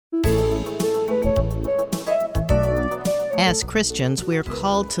As Christians, we are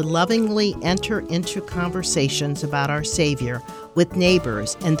called to lovingly enter into conversations about our Savior with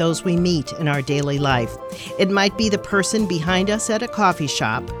neighbors and those we meet in our daily life. It might be the person behind us at a coffee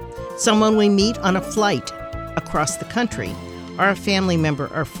shop, someone we meet on a flight across the country, or a family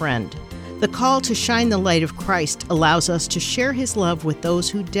member or friend. The call to shine the light of Christ allows us to share His love with those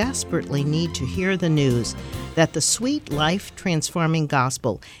who desperately need to hear the news that the sweet, life-transforming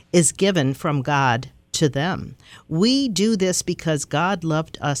gospel is given from God to them. We do this because God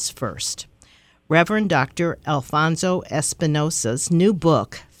loved us first. Reverend Dr. Alfonso Espinosa's new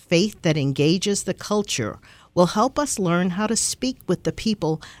book, Faith That Engages the Culture, will help us learn how to speak with the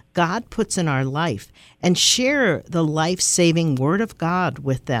people God puts in our life and share the life-saving Word of God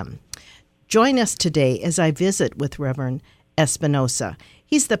with them. Join us today as I visit with Reverend Espinosa.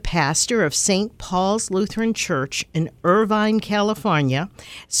 He's the pastor of St. Paul's Lutheran Church in Irvine, California,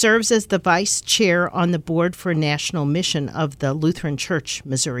 serves as the vice chair on the board for national mission of the Lutheran Church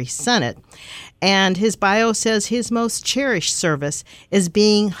Missouri Synod, and his bio says his most cherished service is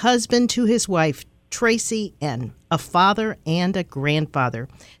being husband to his wife, Tracy, and a father and a grandfather.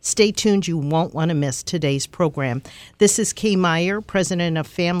 Stay tuned. You won't want to miss today's program. This is Kay Meyer, president of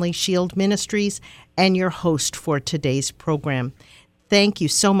Family Shield Ministries, and your host for today's program. Thank you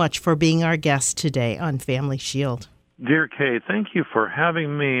so much for being our guest today on Family Shield. Dear Kay, thank you for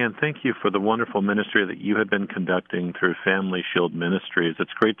having me, and thank you for the wonderful ministry that you have been conducting through Family Shield Ministries.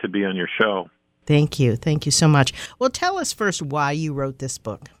 It's great to be on your show. Thank you. Thank you so much. Well, tell us first why you wrote this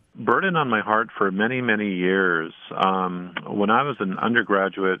book. Burden on my heart for many, many years. When I was an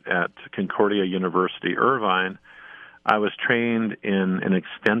undergraduate at Concordia University, Irvine, I was trained in an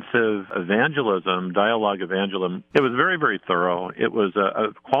extensive evangelism, dialogue evangelism. It was very, very thorough. It was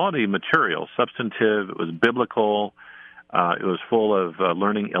a quality material, substantive. It was biblical. It was full of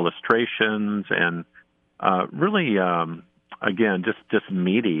learning illustrations and really, again, just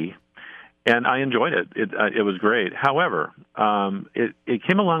meaty. And I enjoyed it. It was great. However, it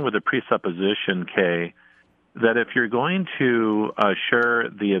came along with a presupposition, Kay, that if you're going to share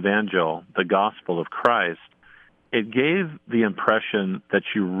the evangel, the gospel of Christ, it gave the impression that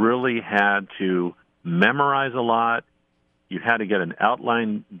you really had to memorize a lot. You had to get an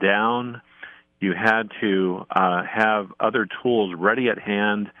outline down. You had to have other tools ready at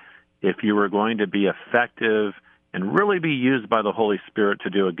hand if you were going to be effective and really be used by the Holy Spirit to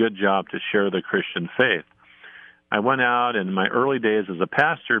do a good job to share the Christian faith. I went out and in my early days as a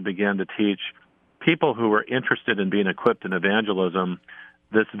pastor began to teach people who were interested in being equipped in evangelism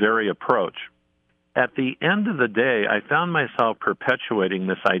this very approach. At the end of the day, I found myself perpetuating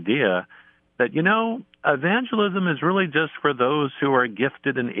this idea that, evangelism is really just for those who are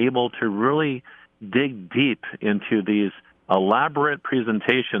gifted and able to really dig deep into these elaborate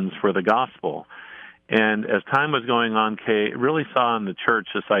presentations for the gospel. And as time was going on, Kay, really saw in the church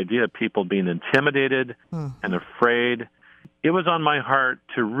this idea of people being intimidated and afraid. It was on my heart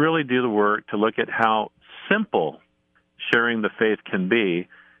to really do the work to look at how simple sharing the faith can be.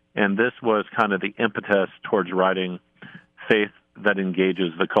 And this was kind of the impetus towards writing Faith That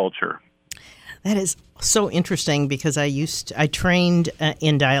Engages the Culture. That is so interesting because I trained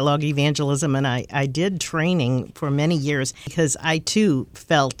in dialogue evangelism, and I did training for many years because I too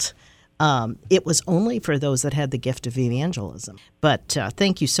felt it was only for those that had the gift of evangelism. But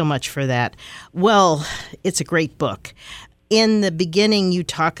thank you so much for that. Well, it's a great book. In the beginning, you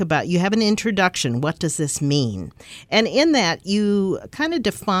have an introduction. What does this mean? And in that, you kind of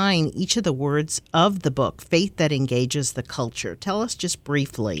define each of the words of the book, Faith That Engages the Culture. Tell us just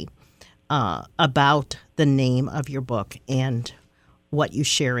briefly about the name of your book and what you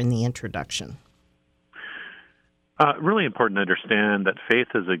share in the introduction. Really important to understand that faith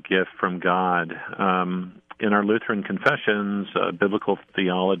is a gift from God. In our Lutheran confessions, biblical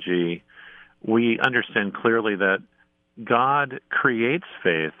theology, we understand clearly that God creates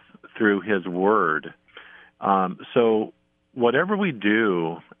faith through His Word. So whatever we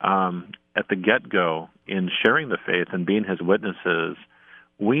do at the get-go in sharing the faith and being His witnesses,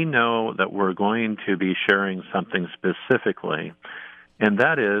 we know that we're going to be sharing something specifically, and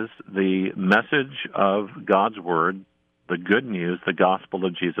that is the message of God's Word, the good news, the gospel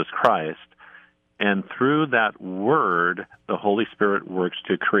of Jesus Christ. And through that Word, the Holy Spirit works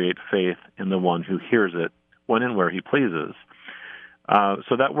to create faith in the one who hears it, when and where He pleases.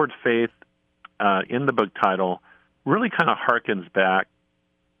 So that word faith in the book title really kind of harkens back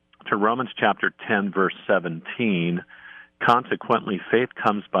to Romans chapter 10, verse 17. Consequently, faith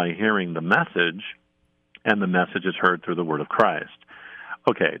comes by hearing the message, and the message is heard through the word of Christ.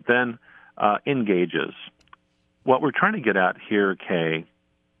 Okay, then engages. What we're trying to get at here, Kay,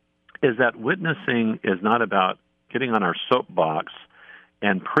 is that witnessing is not about getting on our soapbox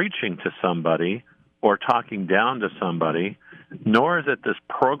and preaching to somebody or talking down to somebody, nor is it this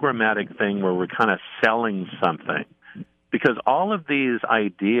programmatic thing where we're kind of selling something. Because all of these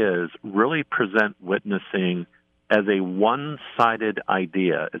ideas really present witnessing as a one-sided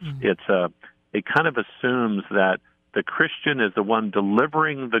idea. It kind of assumes that the Christian is the one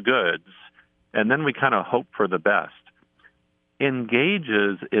delivering the goods, and then we kind of hope for the best.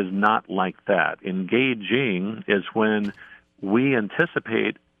 Engages is not like that. Engaging is when we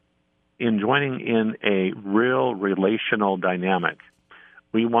anticipate in joining in a real relational dynamic.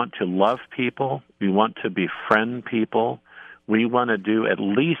 We want to love people. We want to befriend people. We want to do at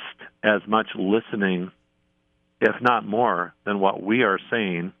least as much listening, if not more, than what we are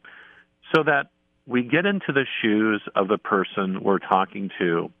saying, so that we get into the shoes of the person we're talking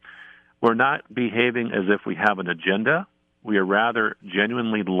to. We're not behaving as if we have an agenda. We are rather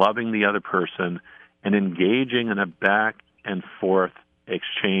genuinely loving the other person and engaging in a back and forth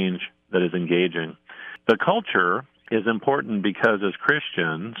exchange that is engaging. The culture is important because as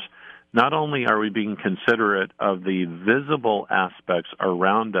Christians, not only are we being considerate of the visible aspects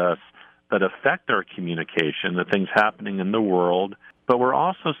around us that affect our communication, the things happening in the world, but we're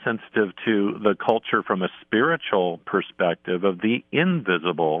also sensitive to the culture from a spiritual perspective of the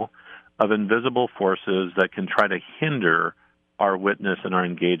invisible, of invisible forces that can try to hinder our witness and our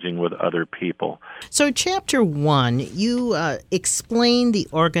engaging with other people. So chapter 1, you explain the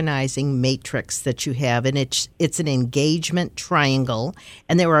organizing matrix that you have, and it's an engagement triangle,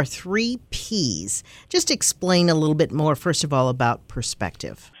 and there are 3 Ps. Just explain a little bit more, first of all, about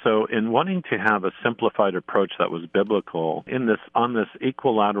perspective. So in wanting to have a simplified approach that was biblical, on this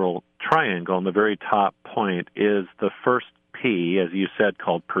equilateral triangle, on the very top point is the first P, as you said,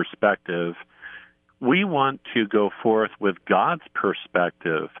 called perspective. We want to go forth with God's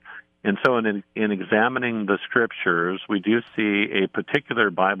perspective. And so in examining the Scriptures, we do see a particular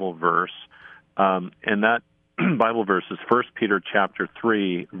Bible verse, and that Bible verse is 1 Peter chapter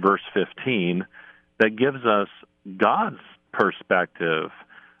 3, verse 15, that gives us God's perspective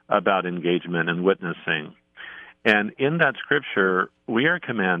about engagement and witnessing. And in that Scripture, we are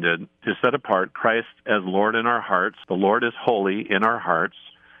commanded to set apart Christ as Lord in our hearts. The Lord is holy in our hearts.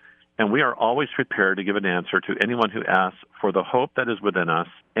 And we are always prepared to give an answer to anyone who asks for the hope that is within us,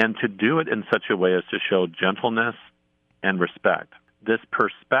 and to do it in such a way as to show gentleness and respect. This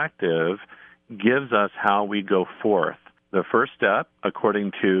perspective gives us how we go forth. The first step,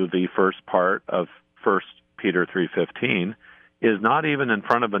 according to the first part of 1 Peter 3:15, is not even in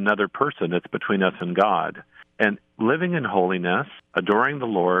front of another person. It's between us and God. And living in holiness, adoring the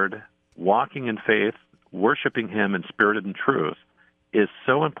Lord, walking in faith, worshiping Him in spirit and truth, is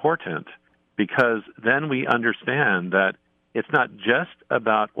so important, because then we understand that it's not just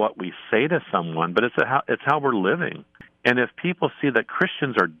about what we say to someone, but it's how we're living. And if people see that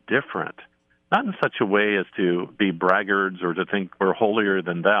Christians are different, not in such a way as to be braggarts or to think we're holier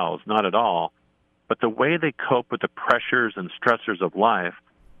than thou, not at all, but the way they cope with the pressures and stressors of life,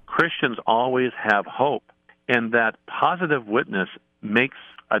 Christians always have hope. And that positive witness makes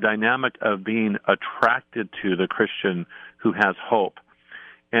a dynamic of being attracted to the Christian who has hope.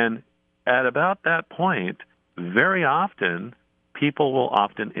 And at about that point, very often, people will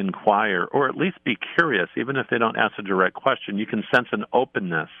often inquire or at least be curious, even if they don't ask a direct question. You can sense an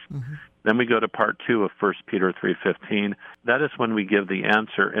openness. Mm-hmm. Then we go to part 2 of 1 Peter 3:15. That is when we give the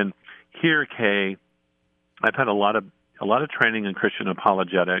answer. And here, Kay, I've had a lot of training in Christian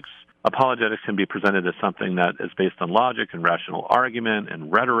apologetics. Apologetics can be presented as something that is based on logic and rational argument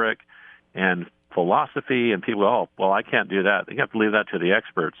and rhetoric and philosophy, and people go, oh, well, I can't do that. You have to leave that to the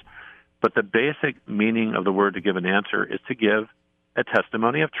experts. But the basic meaning of the word to give an answer is to give a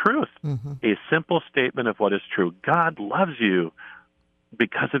testimony of truth, mm-hmm. a simple statement of what is true. God loves you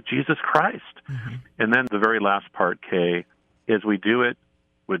because of Jesus Christ. Mm-hmm. And then the very last part, Kay, is we do it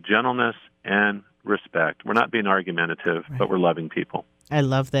with gentleness and respect. We're not being argumentative, right, but we're loving people. I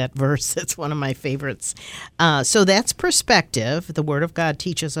love that verse. It's one of my favorites. So that's perspective. The Word of God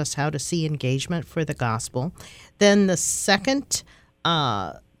teaches us how to see engagement for the gospel. Then the second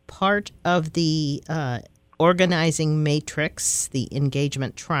part of the organizing matrix, the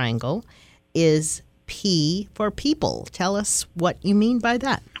engagement triangle, is P for people. Tell us what you mean by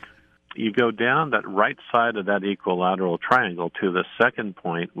that. You go down that right side of that equilateral triangle to the second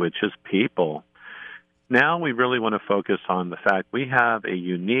point, which is people. Now we really want to focus on the fact we have a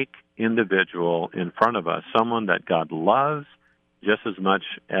unique individual in front of us, someone that God loves just as much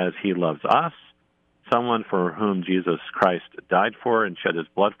as He loves us, someone for whom Jesus Christ died for and shed His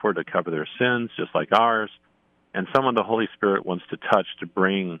blood for to cover their sins, just like ours, and someone the Holy Spirit wants to touch to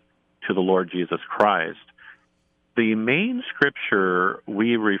bring to the Lord Jesus Christ. The main scripture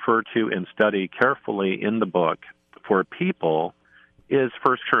we refer to and study carefully in the book for people is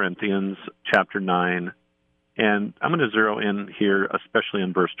 1 Corinthians chapter 9. And I'm going to zero in here, especially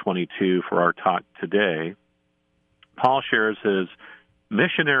in verse 22 for our talk today. Paul shares his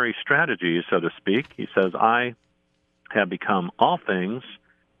missionary strategy, so to speak. He says, I have become all things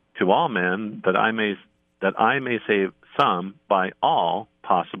to all men that I may save some by all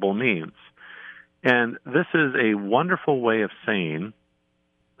possible means. And this is a wonderful way of saying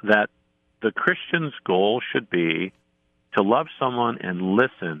that the Christian's goal should be to love someone and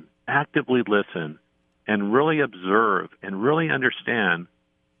listen, actively listen, and really observe and really understand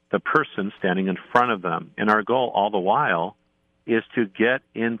the person standing in front of them. And our goal all the while is to get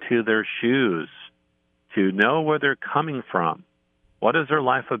into their shoes, to know where they're coming from. What is their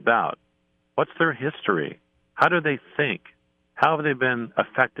life about? What's their history? How do they think? How have they been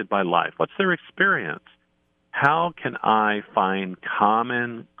affected by life? What's their experience? How can I find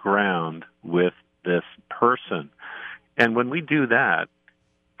common ground with this person? And when we do that,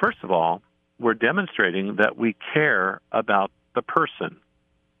 first of all, we're demonstrating that we care about the person,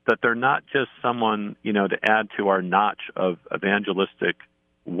 that they're not just someone, to add to our notch of evangelistic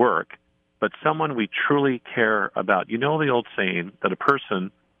work, but someone we truly care about. You know the old saying that a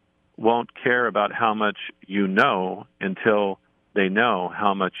person won't care about how much you know until they know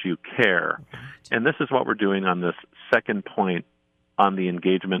how much you care. And this is what we're doing on this second point on the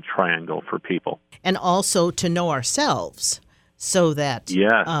engagement triangle for people. And also to know ourselves so that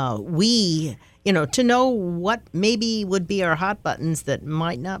we, to know what maybe would be our hot buttons that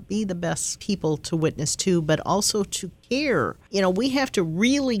might not be the best people to witness to, but also to care. We have to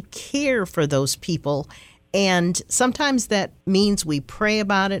really care for those people. And sometimes that means we pray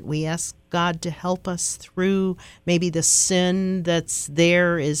about it. We ask God to help us through maybe the sin that's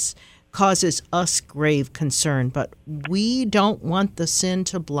there causes us grave concern. But we don't want the sin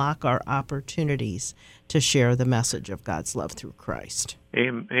to block our opportunities to share the message of God's love through Christ.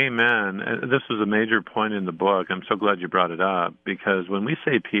 Amen. This was a major point in the book. I'm so glad you brought it up, because when we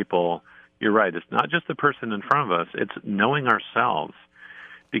say people, you're right. It's not just the person in front of us. It's knowing ourselves.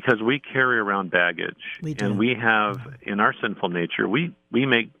 Because we carry around baggage, and we have, in our sinful nature, we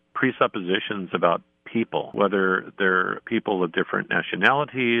make presuppositions about people, whether they're people of different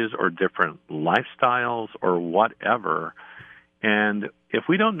nationalities or different lifestyles or whatever. And if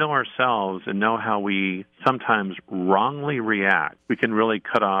we don't know ourselves and know how we sometimes wrongly react, we can really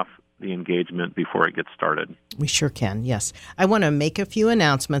cut off the engagement before it gets started. We sure can, yes. I want to make a few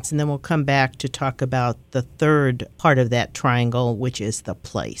announcements, and then we'll come back to talk about the third part of that triangle, which is the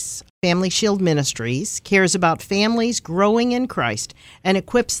place. Family Shield Ministries cares about families growing in Christ and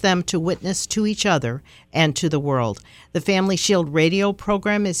equips them to witness to each other and to the world. The Family Shield radio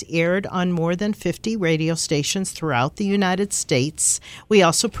program is aired on more than 50 radio stations throughout the United States. We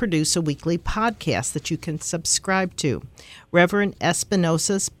also produce a weekly podcast that you can subscribe to. Reverend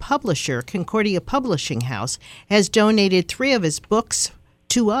Espinosa's publisher, Concordia Publishing House, has donated 3 of his books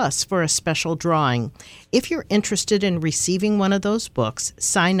to us for a special drawing. If you're interested in receiving one of those books,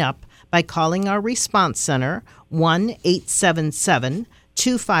 sign up by calling our response center,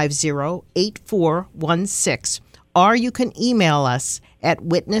 1-877-250-8416, or you can email us at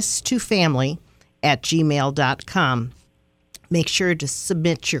witnesstofamily@gmail.com. Make sure to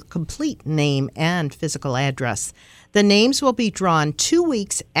submit your complete name and physical address. The names will be drawn 2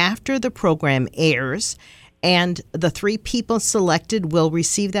 weeks after the program airs, and the 3 people selected will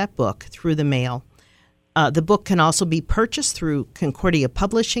receive that book through the mail. The book can also be purchased through Concordia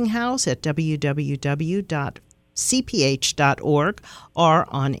Publishing House at www.cph.org or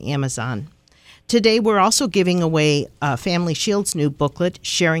on Amazon. Today, we're also giving away Family Shield's new booklet,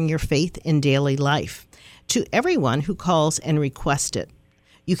 Sharing Your Faith in Daily Life, to everyone who calls and requests it.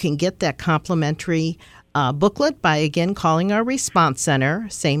 You can get that complimentary booklet by, again, calling our response center,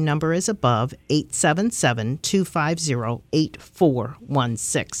 same number as above,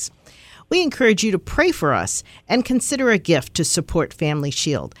 877-250-8416. We encourage you to pray for us and consider a gift to support Family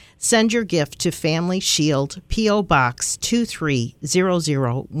Shield. Send your gift to Family Shield, P.O. Box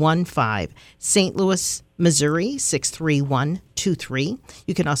 230015, St. Louis, Missouri 63123.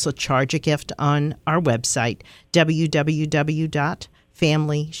 You can also charge a gift on our website,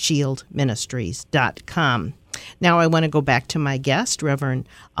 www.familyshieldministries.com. Now I want to go back to my guest, Reverend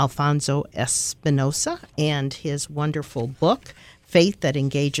Alfonso Espinosa, and his wonderful book, Faith That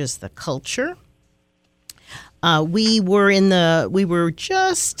Engages the Culture. We were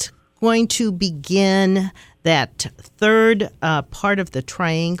just going to begin that third part of the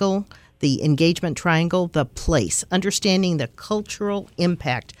triangle, the engagement triangle, the place, understanding the cultural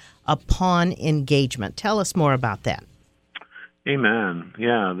impact upon engagement. Tell us more about that. Amen.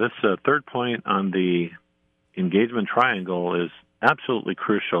 Yeah, this third point on the engagement triangle is absolutely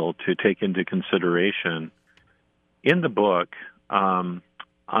crucial to take into consideration. In the book,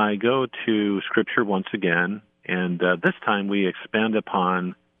 I go to Scripture once again, and this time we expand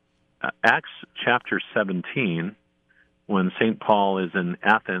upon Acts chapter 17, when St. Paul is in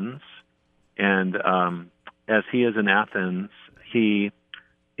Athens, and as he is in Athens, he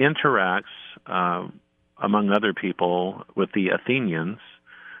interacts, among other people, with the Athenians,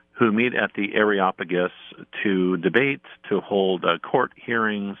 who meet at the Areopagus to debate, to hold court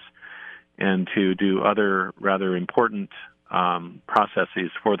hearings, and to do other rather important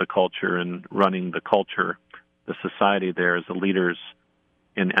processes for the culture and running the culture, the society there as the leaders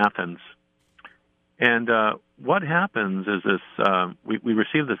in Athens. And what happens is this, we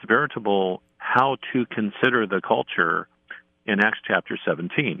receive this veritable how to consider the culture in Acts chapter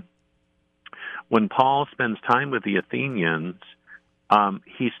 17. When Paul spends time with the Athenians,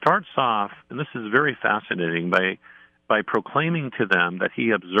 he starts off, and this is very fascinating, by proclaiming to them that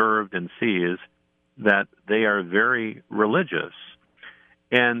he observed and sees that they are very religious.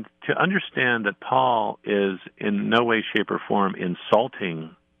 And to understand that Paul is in no way, shape, or form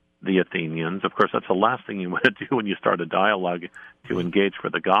insulting the Athenians. Of course, that's the last thing you want to do when you start a dialogue to engage for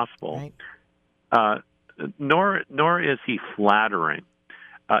the gospel. Right. Nor is he flattering.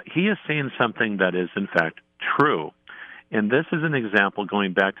 He is saying something that is, in fact, true. And this is an example,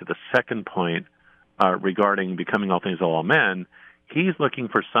 going back to the second point regarding becoming all things to all men. He's looking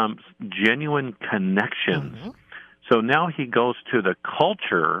for some genuine connections. Mm-hmm. So now he goes to the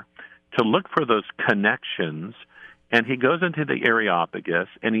culture to look for those connections, and he goes into the Areopagus,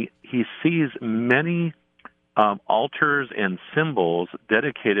 and he sees many altars and symbols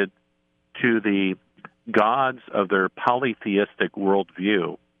dedicated to the gods of their polytheistic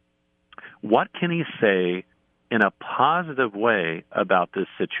worldview. What can he say in a positive way about this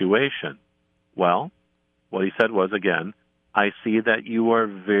situation? Well, what he said was, again, I see that you are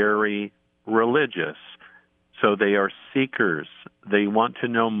very religious. So they are seekers. They want to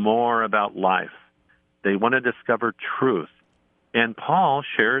know more about life. They want to discover truth. And Paul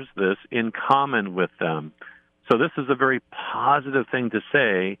shares this in common with them. So this is a very positive thing to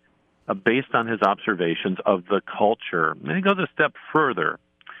say based on his observations of the culture. And he goes a step further.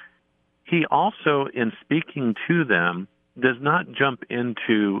 He also, in speaking to them, does not jump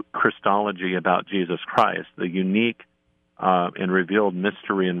into Christology about Jesus Christ, the unique and revealed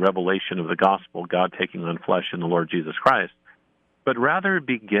mystery and revelation of the gospel, God taking on flesh in the Lord Jesus Christ, but rather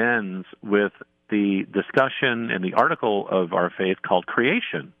begins with the discussion and the article of our faith called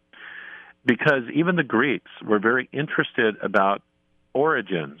creation, because even the Greeks were very interested about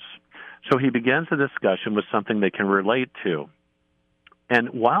origins. So he begins the discussion with something they can relate to. And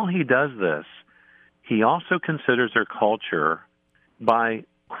while he does this, he also considers their culture by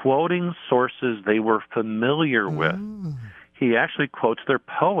quoting sources they were familiar with. He actually quotes their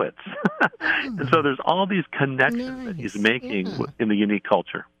poets. And so there's all these connections that he's making in the unique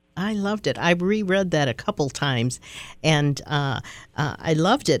culture. I loved it. I reread that a couple times, and I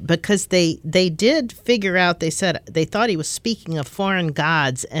loved it because they did figure out, they said they thought he was speaking of foreign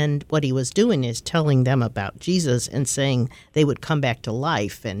gods, and what he was doing is telling them about Jesus and saying they would come back to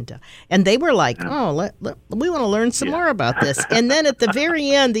life. And they were like, we want to learn some more about this. And then at the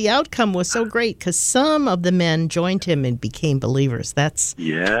very end, the outcome was so great because some of the men joined him and became believers. That's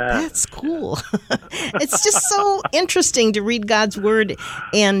cool. It's just so interesting to read God's Word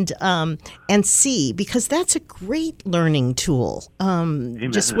and see, because that's a great learning tool.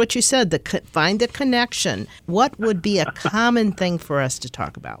 Just what you said, find the connection. What would be a common thing for us to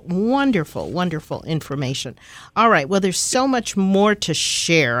talk about? Wonderful, wonderful information. All right, well, there's so much more to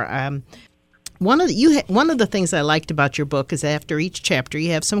share. One of the things I liked about your book is after each chapter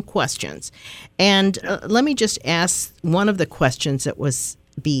you have some questions. And let me just ask one of the questions that was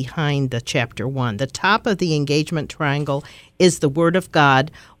behind the chapter 1. The top of the engagement triangle is the Word of God.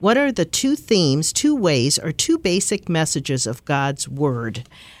 What are the two themes, two ways, or two basic messages of God's Word?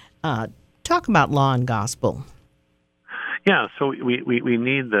 Talk about law and gospel. Yeah, so we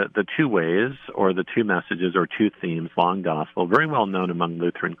need the two ways, or the two messages, or two themes, law and gospel, very well known among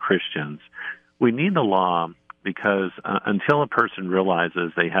Lutheran Christians. We need the law because until a person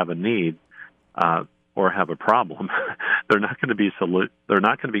realizes they have a need, or have a problem, they're not going to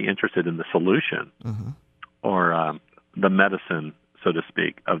be interested in the solution or the medicine, so to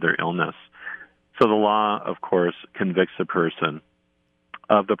speak, of their illness. So the law, of course, convicts a person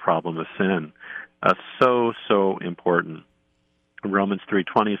of the problem of sin. So important. Romans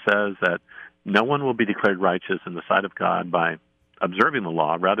 3:20 says that no one will be declared righteous in the sight of God by observing the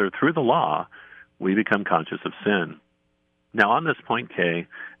law. Rather, through the law, we become conscious of sin. Now, on this point, Kay,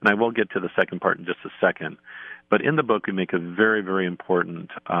 and I will get to the second part in just a second, but in the book we make a very, very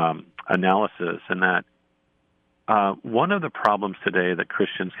important analysis in that one of the problems today that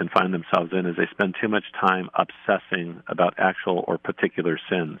Christians can find themselves in is they spend too much time obsessing about actual or particular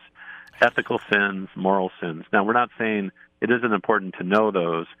sins, ethical sins, moral sins. Now, we're not saying it isn't important to know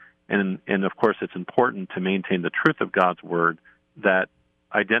those, and of course it's important to maintain the truth of God's Word that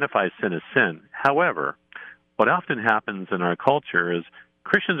identifies sin as sin. However, what often happens in our culture is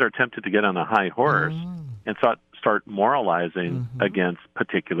Christians are tempted to get on a high horse and start moralizing against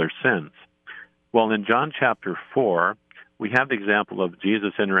particular sins. Well, in John chapter 4, we have the example of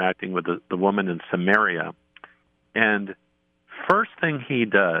Jesus interacting with the woman in Samaria. And first thing he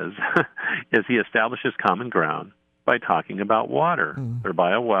does is he establishes common ground by talking about water. They're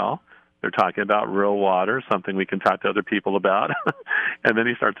by a well. They're talking about real water, something we can talk to other people about. And then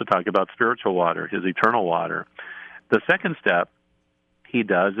he starts to talk about spiritual water, his eternal water. The second step, he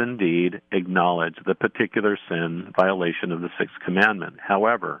does indeed acknowledge the particular sin violation of the sixth commandment.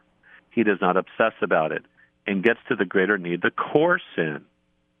 However, he does not obsess about it and gets to the greater need, the core sin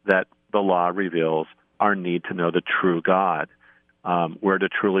that the law reveals, our need to know the true God, where to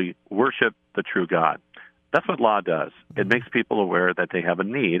truly worship the true God. That's what law does. It makes people aware that they have a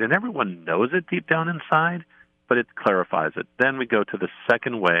need, and everyone knows it deep down inside, but it clarifies it. Then we go to the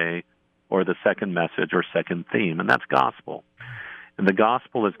second way, or the second message, or second theme, and that's gospel. And the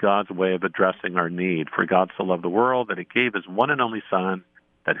gospel is God's way of addressing our need. For God so loved the world that he gave his one and only Son,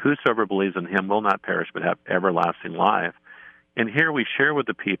 that whosoever believes in him will not perish but have everlasting life. And here we share with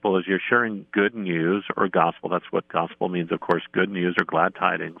the people as you're sharing good news or gospel. That's what gospel means, of course, good news or glad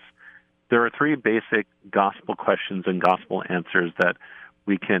tidings. There are three basic gospel questions and gospel answers that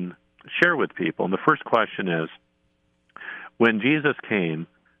we can share with people. And the first question is, when Jesus came,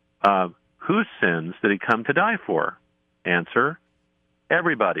 whose sins did he come to die for? Answer,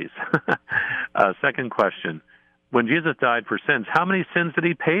 everybody's. Second question, when Jesus died for sins, how many sins did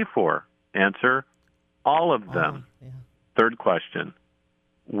he pay for? Answer, all of them. Yeah. Third question,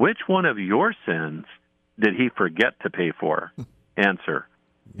 which one of your sins did he forget to pay for? Answer,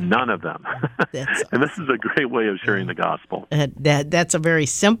 none of them. And this is a great way of sharing the gospel. That's a very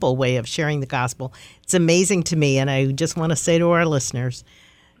simple way of sharing the gospel. It's amazing to me, and I just want to say to our listeners,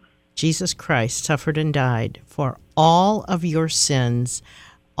 Jesus Christ suffered and died for all of your sins,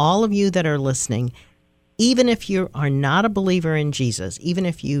 all of you that are listening. Even if you are not a believer in Jesus, even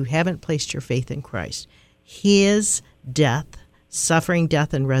if you haven't placed your faith in Christ, his death, suffering,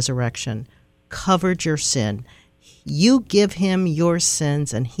 death, and resurrection covered your sin. You give him your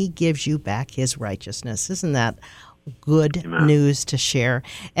sins, and he gives you back his righteousness. Isn't that good news to share?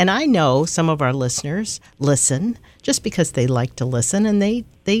 And I know some of our listeners listen just because they like to listen, and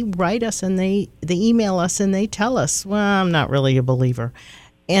they write us and they email us and they tell us, well, I'm not really a believer.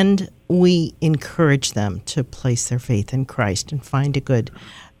 And we encourage them to place their faith in Christ and find a good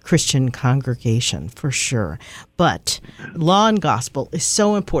Christian congregation, for sure. But law and gospel is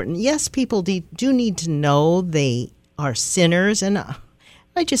so important. Yes, people do need to know they are sinners, and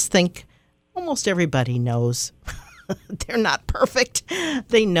I just think almost everybody knows they're not perfect.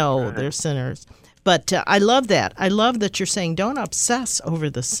 They know they're sinners. But I love that. I love that you're saying don't obsess over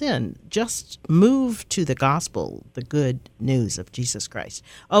the sin. Just move to the gospel, the good news of Jesus Christ.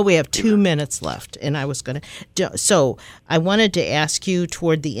 Oh, we have 2 minutes left, and I was going to. So I wanted to ask you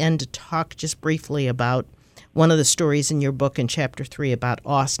toward the end to talk just briefly about one of the stories in your book in Chapter 3 about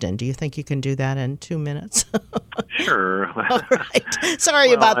Austin. Do you think you can do that in 2 minutes? Sure. All right.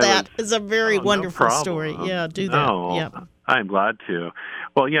 Sorry about that. It's a very wonderful story. Yeah, do that. No, yeah. I'm glad to.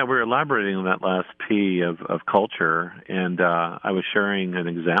 Well, yeah, we're elaborating on that last P of culture, and I was sharing an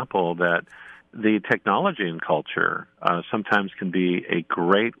example that the technology in culture sometimes can be a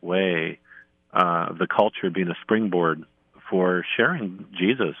great way of the culture being a springboard for sharing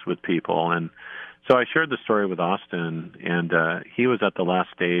Jesus with people. And so I shared the story with Austin, and he was at the last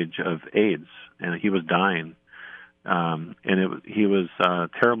stage of AIDS, and he was dying. He was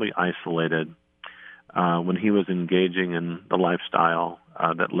terribly isolated when he was engaging in the lifestyle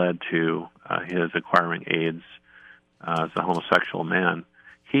that led to his acquiring AIDS as a homosexual man.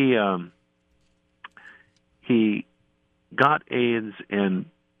 He got AIDS and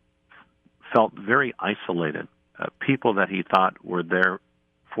felt very isolated. People that he thought were there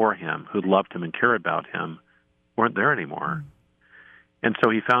for him, who loved him and cared about him, weren't there anymore. And so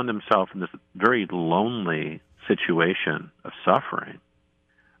he found himself in this very lonely situation of suffering.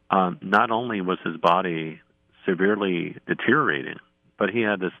 Not only was his body severely deteriorating, but he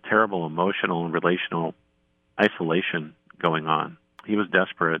had this terrible emotional and relational isolation going on. He was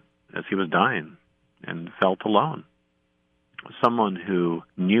desperate as he was dying and felt alone. Someone who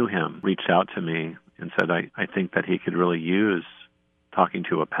knew him reached out to me and said, I think that he could really use talking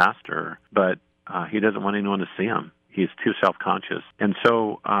to a pastor, but he doesn't want anyone to see him. He's too self-conscious. And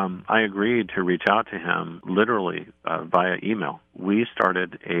so I agreed to reach out to him literally via email. We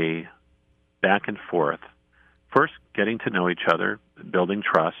started a back and forth, first getting to know each other, building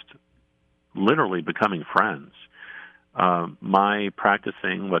trust, literally becoming friends. My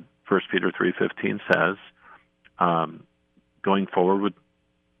practicing what 1 Peter 3:15 says, going forward with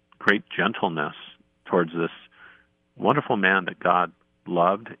great gentleness towards this wonderful man that God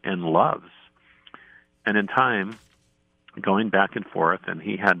loved and loves. And in time, going back and forth, and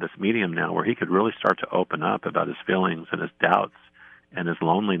he had this medium now where he could really start to open up about his feelings and his doubts and his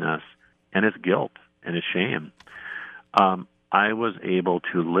loneliness and his guilt and his shame. I was able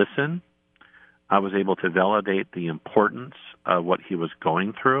to listen. I was able to validate the importance of what he was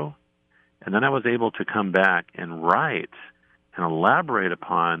going through. And then I was able to come back and write and elaborate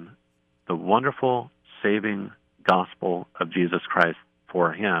upon the wonderful saving gospel of Jesus Christ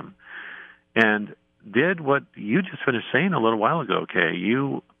for him. And did what you just finished saying a little while ago, Kay.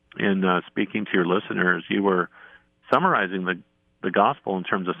 You, in speaking to your listeners, you were summarizing the gospel in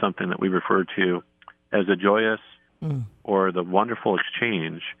terms of something that we refer to as a joyous or the wonderful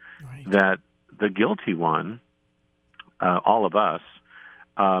exchange that the guilty one, all of us,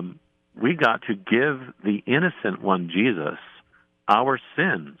 we got to give the innocent one, Jesus, our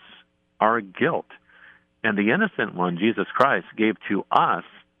sins, our guilt. And the innocent one, Jesus Christ, gave to us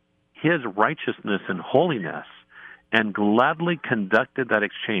his righteousness and holiness and gladly conducted that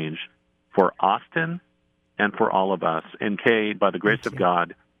exchange for Austin and for all of us. And Kay, by the grace of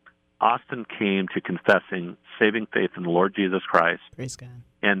God, Austin came to confessing saving faith in the Lord Jesus Christ. Praise God.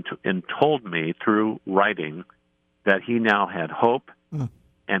 And told me through writing that he now had hope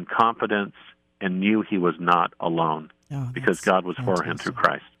and confidence and knew he was not alone because God was for him through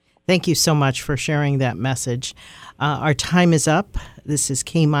Christ. Thank you so much for sharing that message. Our time is up. This is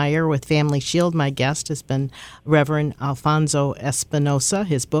Kay Meyer with Family Shield. My guest has been Reverend Alfonso Espinosa,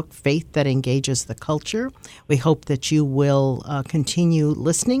 his book, Faith That Engages the Culture. We hope that you will continue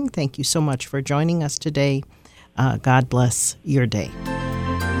listening. Thank you so much for joining us today. God bless your day.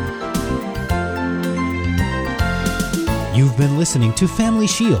 You've been listening to Family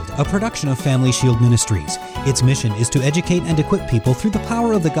Shield, a production of Family Shield Ministries. Its mission is to educate and equip people through the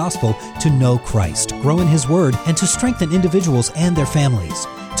power of the gospel to know Christ, grow in His Word, and to strengthen individuals and their families.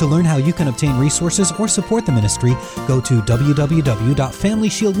 To learn how you can obtain resources or support the ministry, go to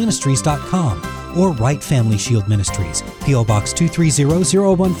www.familyshieldministries.com or write Family Shield Ministries, P.O. Box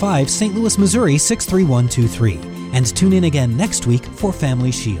 230015, St. Louis, Missouri 63123. And tune in again next week for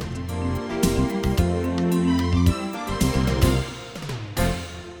Family Shield.